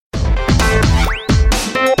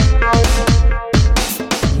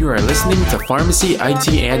are listening to Pharmacy IT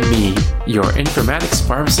and Me, your informatics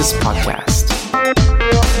pharmacist podcast.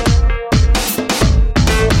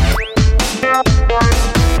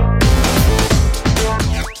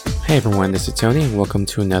 Hey everyone, this is Tony and welcome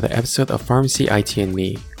to another episode of Pharmacy IT and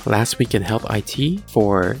Me, Last Week in Health IT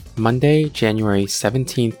for Monday, January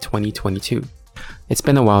 17th, 2022. It's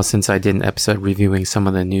been a while since I did an episode reviewing some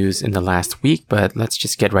of the news in the last week, but let's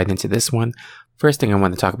just get right into this one. First thing I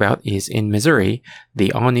want to talk about is in Missouri,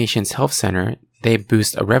 the All Nations Health Center, they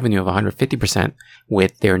boost a revenue of 150%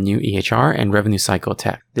 with their new EHR and revenue cycle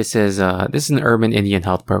tech. This is an urban Indian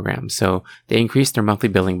health program, so they increased their monthly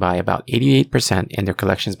billing by about 88% and their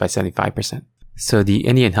collections by 75%. So the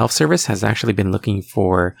Indian Health Service has actually been looking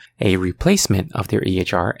for a replacement of their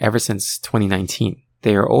EHR ever since 2019.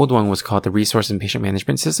 Their old one was called the Resource and Patient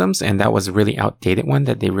Management Systems, and that was a really outdated one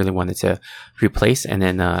that they really wanted to replace and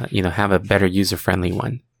then, have a better user-friendly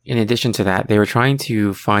one. In addition to that, they were trying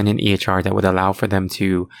to find an EHR that would allow for them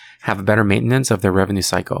to have a better maintenance of their revenue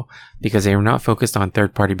cycle because they were not focused on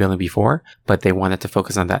third-party billing before, but they wanted to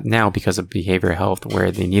focus on that now because of behavioral health where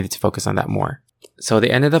they needed to focus on that more. So they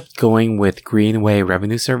ended up going with Greenway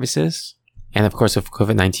Revenue Services. And of course, with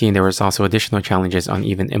COVID-19, there was also additional challenges on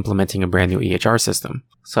even implementing a brand new EHR system.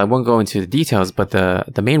 So I won't go into the details, but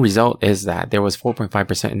the main result is that there was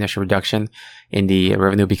 4.5% initial reduction in the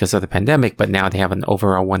revenue because of the pandemic, but now they have an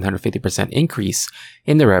overall 150% increase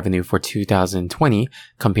in the revenue for 2020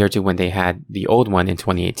 compared to when they had the old one in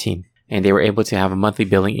 2018. And they were able to have a monthly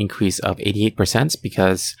billing increase of 88%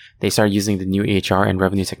 because they started using the new EHR and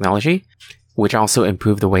revenue technology, which also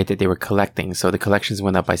improved the way that they were collecting. So the collections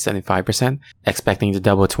went up by 75%, expecting to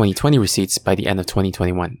double 2020 receipts by the end of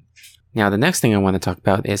 2021. Now, the next thing I want to talk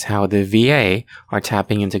about is how the VA are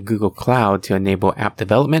tapping into Google Cloud to enable app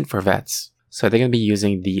development for vets. So they're going to be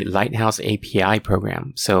using the Lighthouse API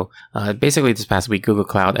program. So basically this past week, Google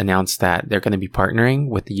Cloud announced that they're going to be partnering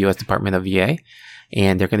with the U.S. Department of VA.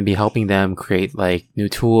 And they're going to be helping them create new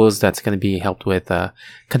tools that's going to be helped with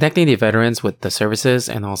connecting the veterans with the services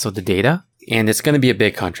and also the data. And it's going to be a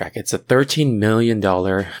big contract. It's a $13 million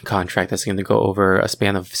contract that's going to go over a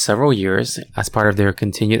span of several years as part of their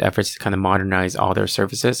continued efforts to kind of modernize all their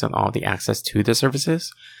services and all the access to the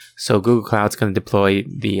services. So Google Cloud's going to deploy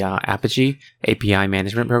the Apogee API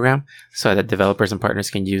management program so that developers and partners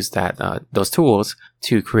can use those tools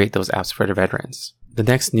to create those apps for their veterans. The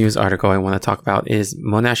next news article I want to talk about is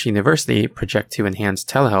Monash University project to enhance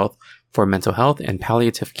telehealth for mental health and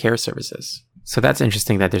palliative care services. So that's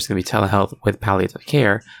interesting that there's going to be telehealth with palliative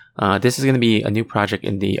care. This is going to be a new project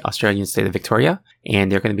in the Australian state of Victoria, and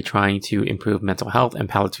they're going to be trying to improve mental health and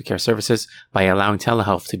palliative care services by allowing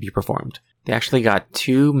telehealth to be performed. They actually got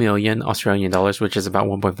 2 million Australian dollars, which is about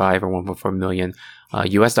 1.5 or 1.4 million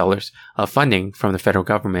US dollars of funding from the federal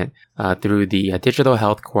government through the Digital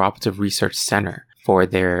Health Cooperative Research Center for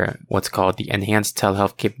their what's called the Enhanced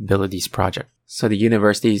Telehealth Capabilities Project. So the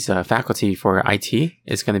university's faculty for IT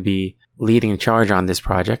is going to be leading the charge on this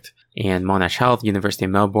project, and Monash Health, University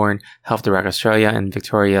of Melbourne, Health Direct Australia, and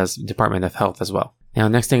Victoria's Department of Health as well. Now,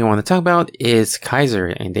 next thing I want to talk about is Kaiser,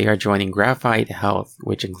 and they are joining Graphite Health,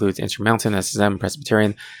 which includes Intermountain, SSM,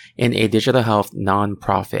 Presbyterian, in a digital health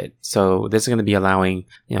nonprofit. So this is going to be allowing,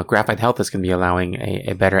 Graphite Health is going to be allowing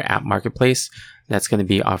a better app marketplace that's going to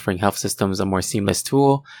be offering health systems a more seamless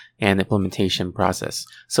tool and implementation process.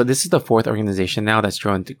 So this is the fourth organization now that's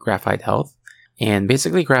joined Graphite Health. And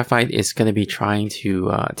basically, Graphite is going to be trying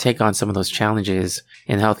to take on some of those challenges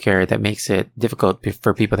in healthcare that makes it difficult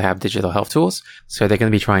for people to have digital health tools. So they're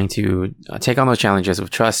going to be trying to take on those challenges with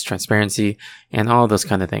trust, transparency, and all of those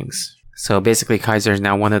kind of things. So basically, Kaiser is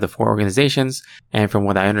now one of the four organizations. And from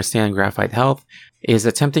what I understand, Graphite Health is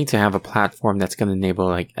attempting to have a platform that's going to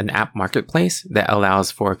enable an app marketplace that allows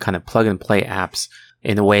for kind of plug and play apps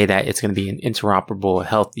in a way that it's going to be an interoperable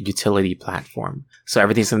health utility platform. So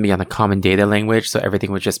everything's going to be on a common data language, so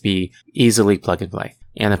everything would just be easily plug and play.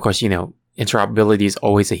 And of course, interoperability is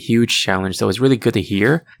always a huge challenge, so it's really good to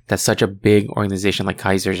hear that such a big organization like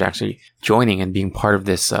Kaiser is actually joining and being part of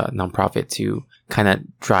this nonprofit to kind of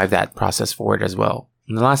drive that process forward as well.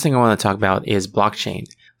 And the last thing I want to talk about is blockchain.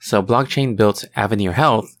 So blockchain-built Avenir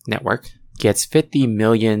Health Network gets $50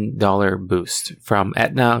 million boost from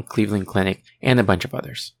Aetna, Cleveland Clinic, and a bunch of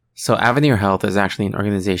others. So Avenir Health is actually an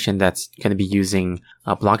organization that's going to be using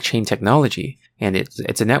blockchain technology, and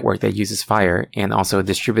it's a network that uses FHIR and also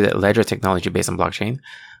distributed ledger technology based on blockchain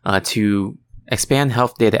to expand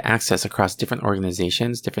health data access across different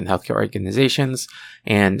organizations, different healthcare organizations,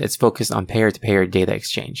 and it's focused on payer-to-payer data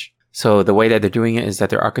exchange. So the way that they're doing it is that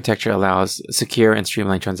their architecture allows secure and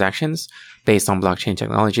streamlined transactions based on blockchain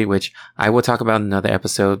technology, which I will talk about in another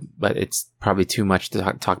episode, but it's probably too much to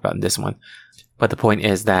talk about in this one. But the point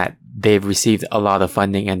is that they've received a lot of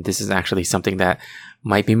funding, and this is actually something that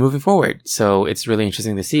might be moving forward. So it's really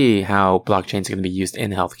interesting to see how blockchain is going to be used in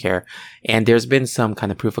healthcare. And there's been some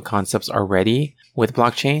kind of proof of concepts already with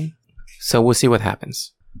blockchain. So we'll see what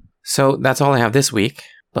happens. So that's all I have this week.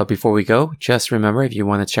 But before we go, just remember, if you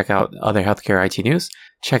want to check out other healthcare IT news,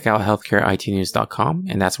 check out healthcareitnews.com.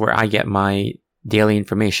 And that's where I get my daily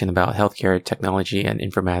information about healthcare technology and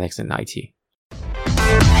informatics and IT.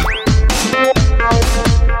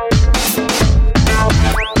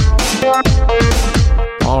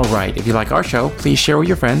 Alright, if you like our show, please share with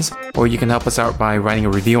your friends, or you can help us out by writing a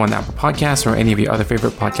review on Apple Podcasts or any of your other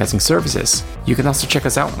favorite podcasting services. You can also check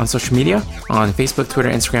us out on social media, on Facebook, Twitter,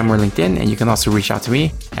 Instagram, or LinkedIn, and you can also reach out to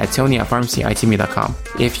me at tony@pharmacyitme.com.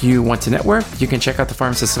 If you want to network, you can check out the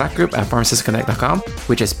Pharmacist Slack group at pharmacistconnect.com,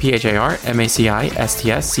 which is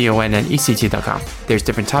PHARMACISTSCONNECT.com. There's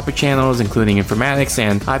different topic channels, including informatics,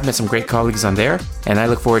 and I've met some great colleagues on there, and I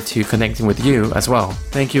look forward to connecting with you as well.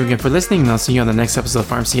 Thank you again for listening, and I'll see you on the next episode of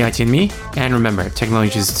Pharmacy IT and Me. And remember,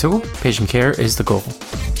 technology is a tool, patient care is the goal.